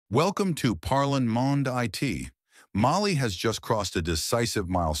Welcome to Parlin Monde IT. Mali has just crossed a decisive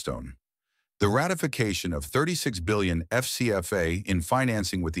milestone. The ratification of 36 billion FCFA in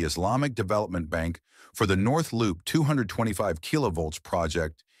financing with the Islamic Development Bank for the North Loop 225 kilovolts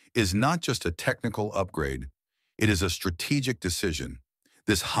project is not just a technical upgrade, it is a strategic decision.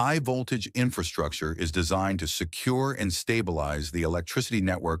 This high-voltage infrastructure is designed to secure and stabilize the electricity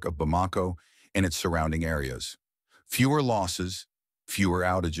network of Bamako and its surrounding areas. Fewer losses, fewer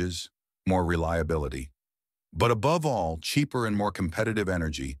outages, more reliability. But above all, cheaper and more competitive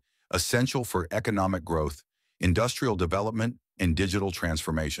energy, essential for economic growth, industrial development, and digital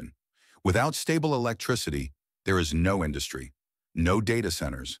transformation. Without stable electricity, there is no industry, no data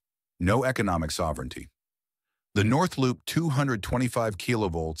centers, no economic sovereignty. The North Loop 225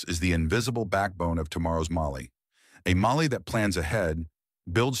 kilovolts is the invisible backbone of tomorrow's Mali, a Mali that plans ahead,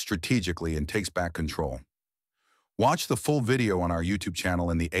 builds strategically, and takes back control. Watch the full video on our YouTube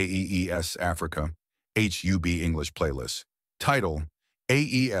channel in the AES Africa HUB English playlist. Title: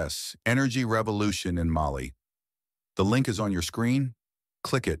 AES Energy Revolution in Mali. The link is on your screen.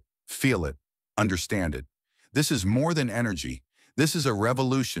 Click it, feel it, understand it. This is more than energy. This is a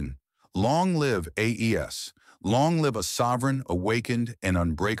revolution. Long live AES. Long live a sovereign, awakened, and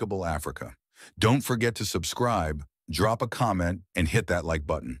unbreakable Africa. Don't forget to subscribe, drop a comment, and hit that like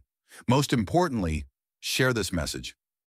button. Most importantly, share this message.